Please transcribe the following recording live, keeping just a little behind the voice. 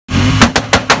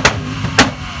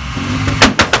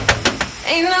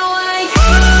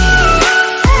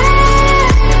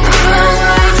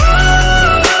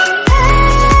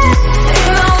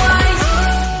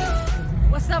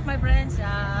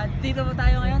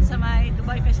ngayon sa may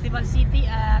Dubai Festival City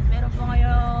at meron po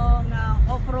ngayong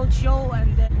off-road show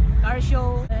and car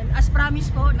show. And as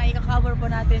promised po, naika-cover po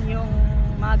natin yung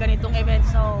mga ganitong event.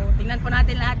 So, tingnan po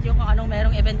natin lahat yung kung anong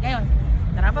merong event ngayon.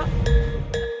 Tara po!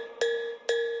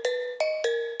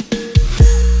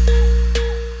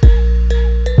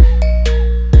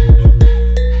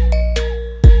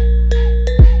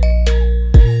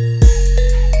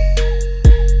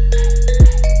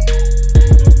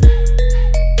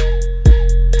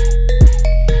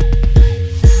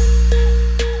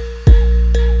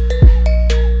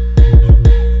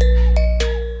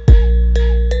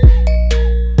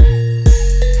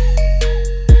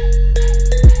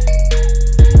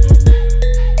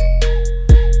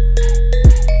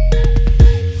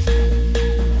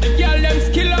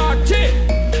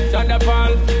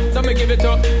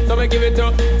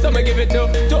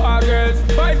 To our girls,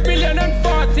 5 billion and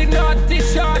 40 naughty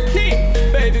shorty.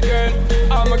 Baby girl,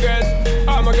 all my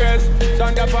girls,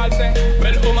 Sandra Paul say,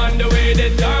 well, I'm on the way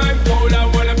the time cold, I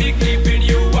wanna be keeping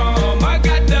you warm. I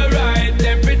got the right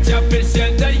temperature to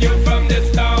shelter you from the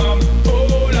storm.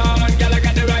 Hold on, girl, I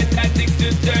got the right tactics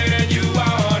to turn you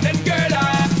on. And girl,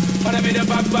 I wanna be the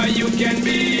papa, you can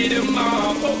be the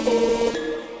mom. Oh, oh.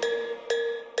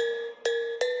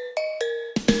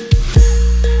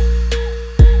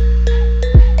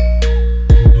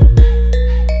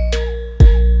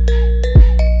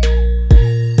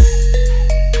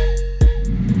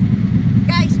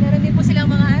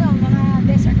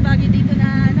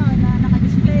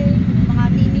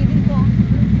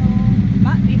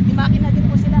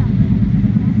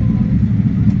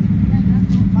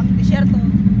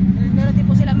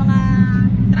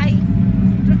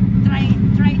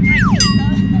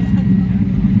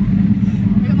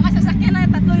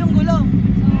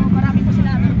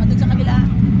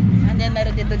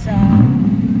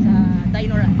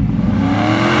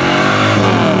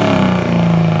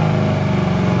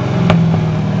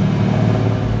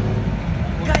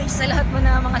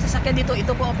 Dito,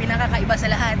 ito po ang pinakakaiba sa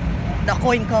lahat, the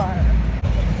coin car.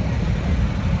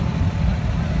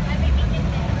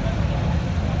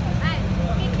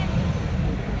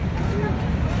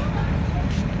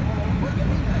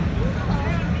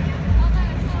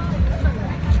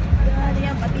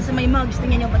 Yan, pati sa may mugs,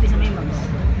 tingnan nyo pati sa may mugs.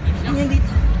 Tingnan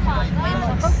dito, may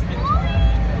mugs.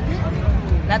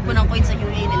 Lahat po ng coins sa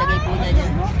UAE nilagay po niya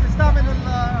dyan.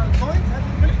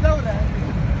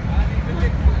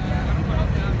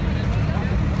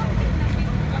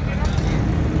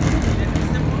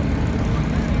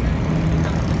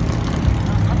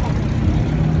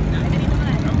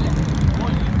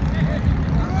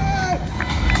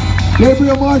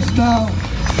 Gabriel March now.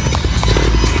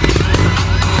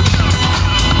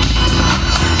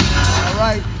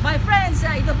 Alright. My friends,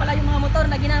 ito pala yung mga motor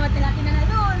na ginamit natin na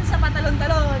doon sa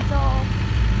patalon-talon. So,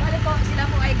 bali po, sila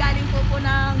po ay galing po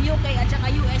ng UK at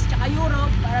saka US at saka Europe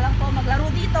para lang po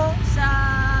maglaro dito sa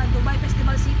Dubai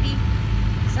Festival City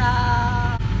sa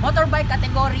motorbike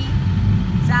category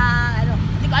sa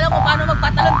hindi ko alam kung paano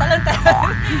magpatalon-talon.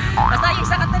 Basta yung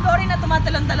sa category na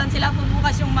tumatalon-talon sila po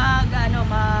bukas yung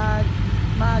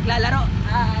maglalaro.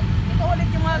 At ito ulit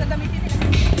yung mga gagamitin nila.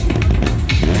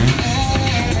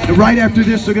 Right after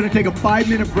this, they're going to take a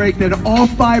 5-minute break. Then all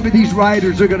 5 of these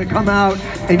riders are going to come out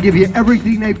and give you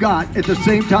everything they've got at the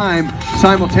same time,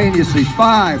 simultaneously.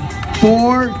 5,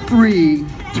 4, 3,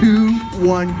 2,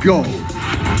 1, go.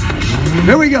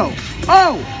 Here we go.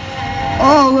 Oh!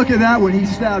 Oh, look at that one. He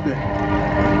stabbed it.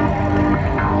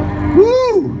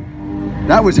 Woo!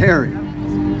 That was hairy.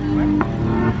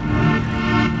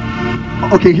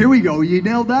 Okay, here we go. You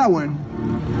nailed that one.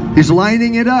 He's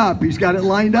lining it up. He's got it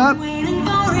lined up.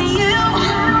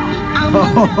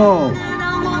 Oh,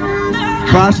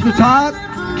 across the top,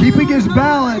 keeping his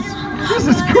balance. This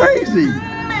is crazy.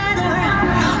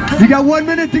 You got 1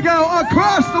 minute to go.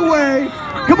 Across the way.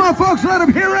 Come on, folks, let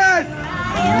him hear it.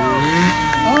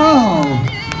 Oh,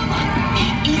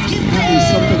 that is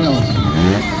something else.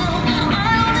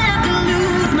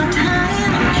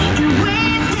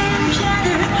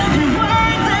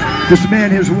 This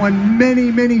man has won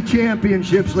many, many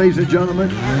championships, ladies and gentlemen.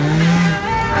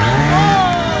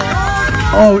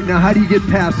 Oh, now how do you get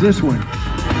past this one?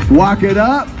 Walk it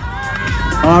up.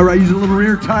 All right, use a little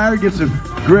rear tire, get some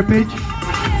grippage.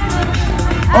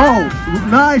 Oh,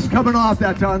 nice coming off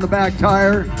that on the back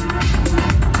tire.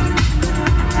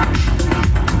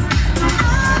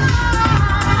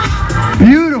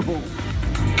 Beautiful.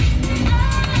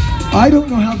 I don't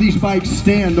know how these bikes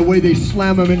stand the way they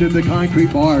slam them into the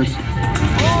concrete bars.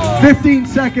 15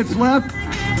 seconds left.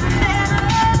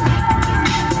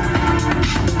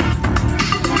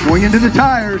 Going into the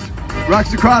tires.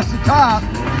 Rocks across the top.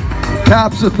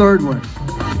 taps the third one.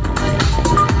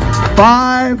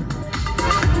 5,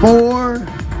 4,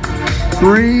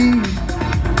 3.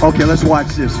 Okay, let's watch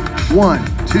this.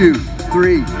 1, 2,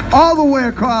 3. All the way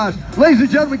across. Ladies and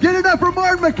gentlemen, get it up for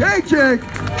Martin McKaychick.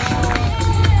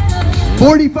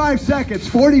 45 seconds.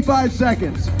 45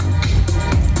 seconds.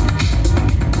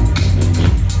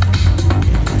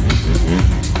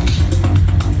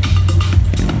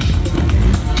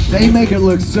 They make it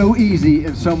look so easy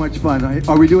and so much fun.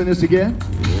 Are we doing this again?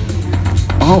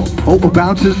 Oh, it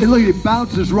bounces. Look, it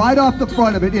bounces right off the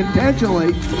front of it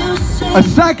intentionally. A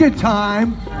second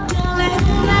time.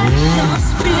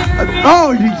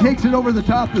 Oh, he takes it over the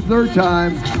top the third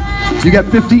time. You got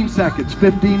 15 seconds.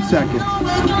 15 seconds.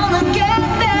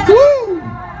 Woo!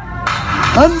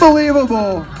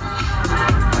 Unbelievable.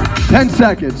 10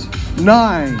 seconds.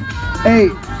 9,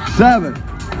 8, 7.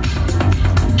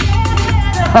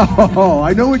 Oh,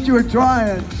 I know what you were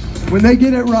trying. When they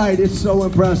get it right, it's so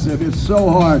impressive. It's so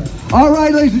hard. All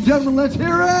right, ladies and gentlemen, let's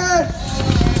hear it.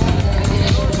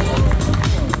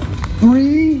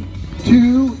 3,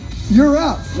 2, you're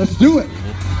up. Let's do it.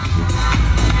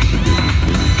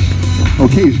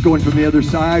 Okay, he's going from the other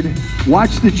side.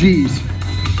 Watch the G's.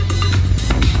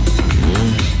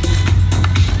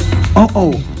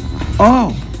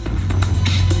 Oh.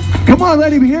 Come on,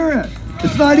 let him hear it.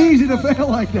 It's not easy to fail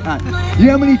like that. You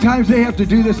know how many times they have to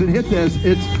do this and hit this?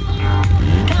 It's...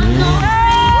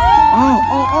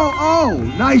 Oh.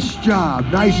 Nice job.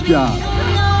 Nice job.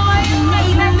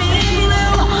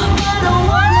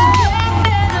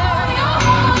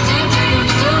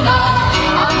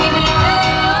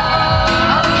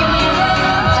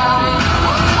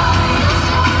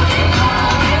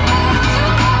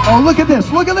 Oh, look at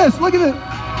this. Look at this. Look at it.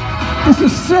 This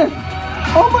is sick.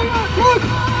 Oh my God, look.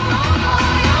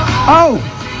 Oh!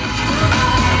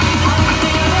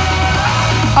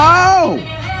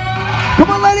 Come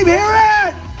on, let him hear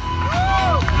it!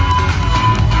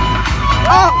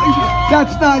 Oh!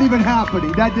 That's not even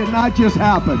happening. That did not just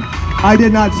happen. I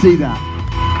did not see that.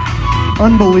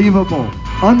 Unbelievable.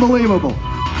 Unbelievable.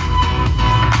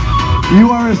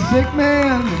 You are a sick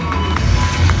man.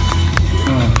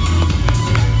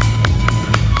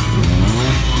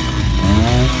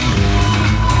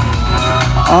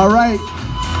 All right.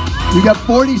 You got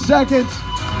 40 seconds.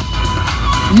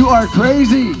 You are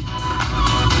crazy.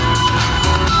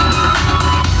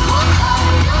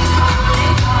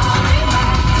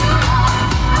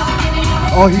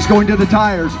 Oh, he's going to the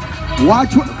tires.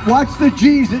 Watch the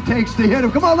G's it takes to hit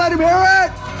him. Come on, let him hear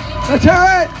it. Let's hear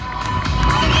it.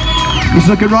 He's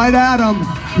looking right at him.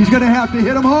 He's going to have to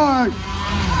hit him hard.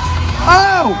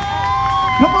 Oh,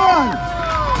 come on.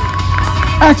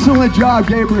 Excellent job,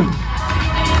 Gabriel.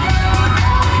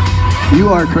 You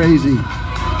are crazy.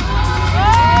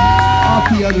 Off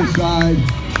the other side.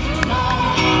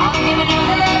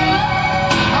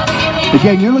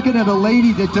 Again, you're looking at a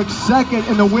lady that took second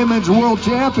in the Women's World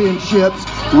Championships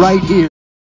right here.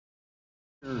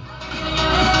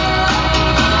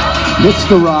 Hits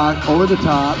the rock over the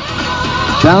top,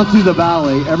 down through the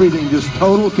valley, everything just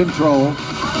total control.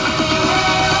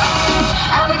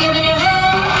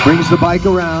 Brings the bike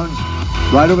around,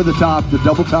 right over the top, the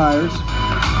double tires.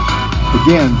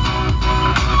 Again,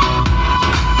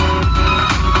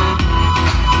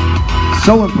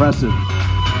 so impressive.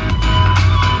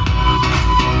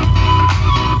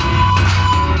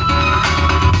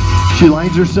 She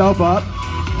lines herself up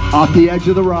off the edge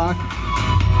of the rock.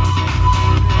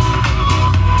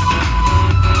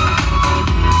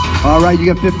 All right, you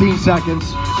got 15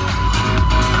 seconds.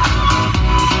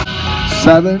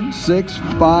 7, 6,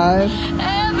 5,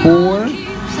 4,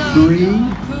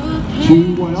 3,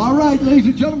 2, 1. All right, ladies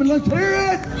and gentlemen, let's hear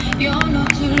it.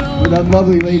 For that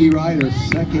lovely lady rider,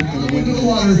 second in the winning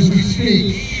water as we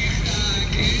speak.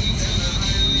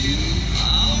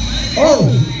 Oh,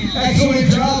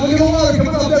 excellent job. Look at the water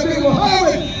coming off that big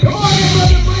Muhammad. Come on,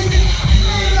 everybody, bring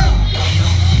it up.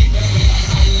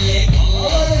 All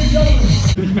right, ladies and gentlemen.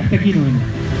 مش محتاجينه هنا.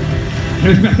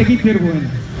 مش محتاجين تربو هنا.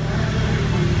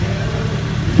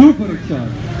 سوبر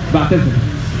تشارج. بعتذر.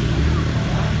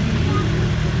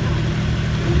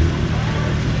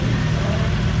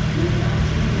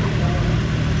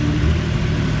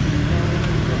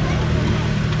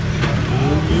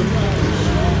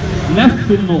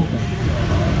 نفس النقطة.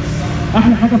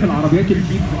 أحلى حاجة في العربيات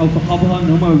الجيب أو صحابها إن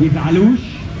هما ما بيزعلوش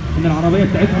إن العربية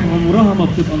بتاعتهم عمرها ما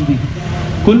بتبقى نظيفة.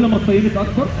 كل ما اتطيرت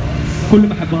أكتر كل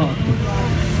ما أحبها أكتر.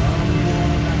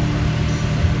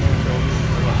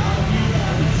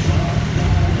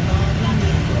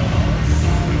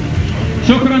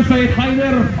 شكرا سيد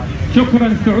حيدر،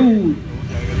 شكرا سعود.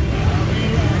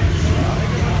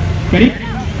 كريم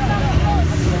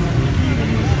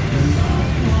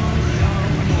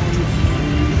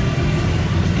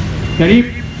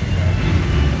كريم.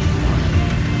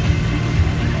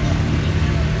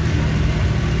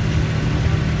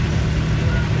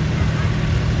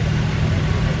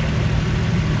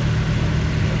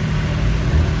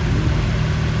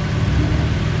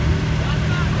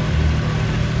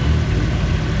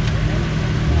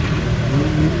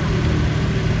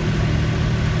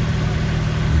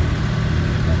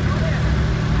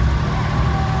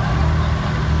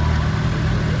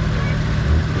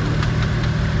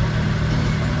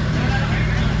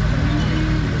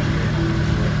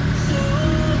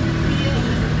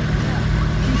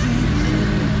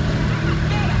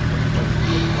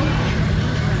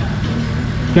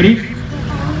 Kareem,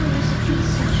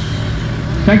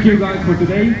 thank you guys for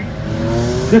today.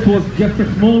 This was just a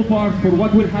small part for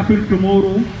what will happen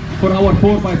tomorrow for our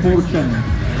 4x4 challenge.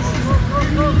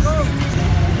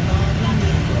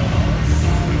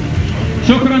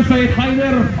 شكرا سيد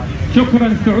حيدر،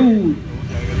 شكرا سعود.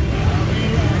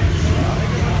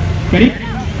 كريم.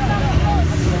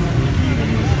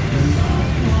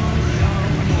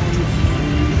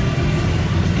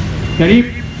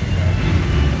 كريم.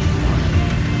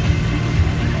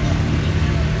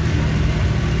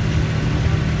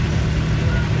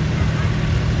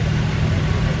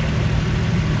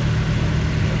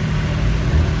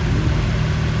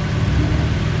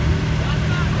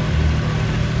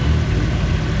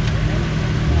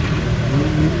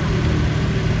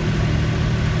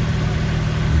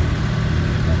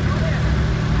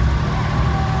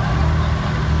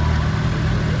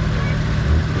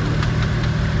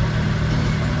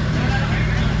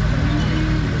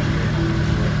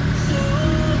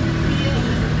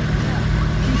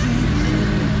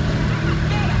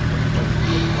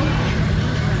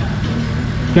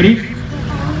 Kareem,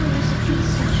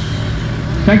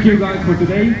 thank you guys for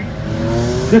today.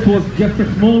 This was just a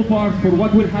small part for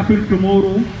what will happen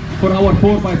tomorrow for our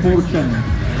 4x4 challenge.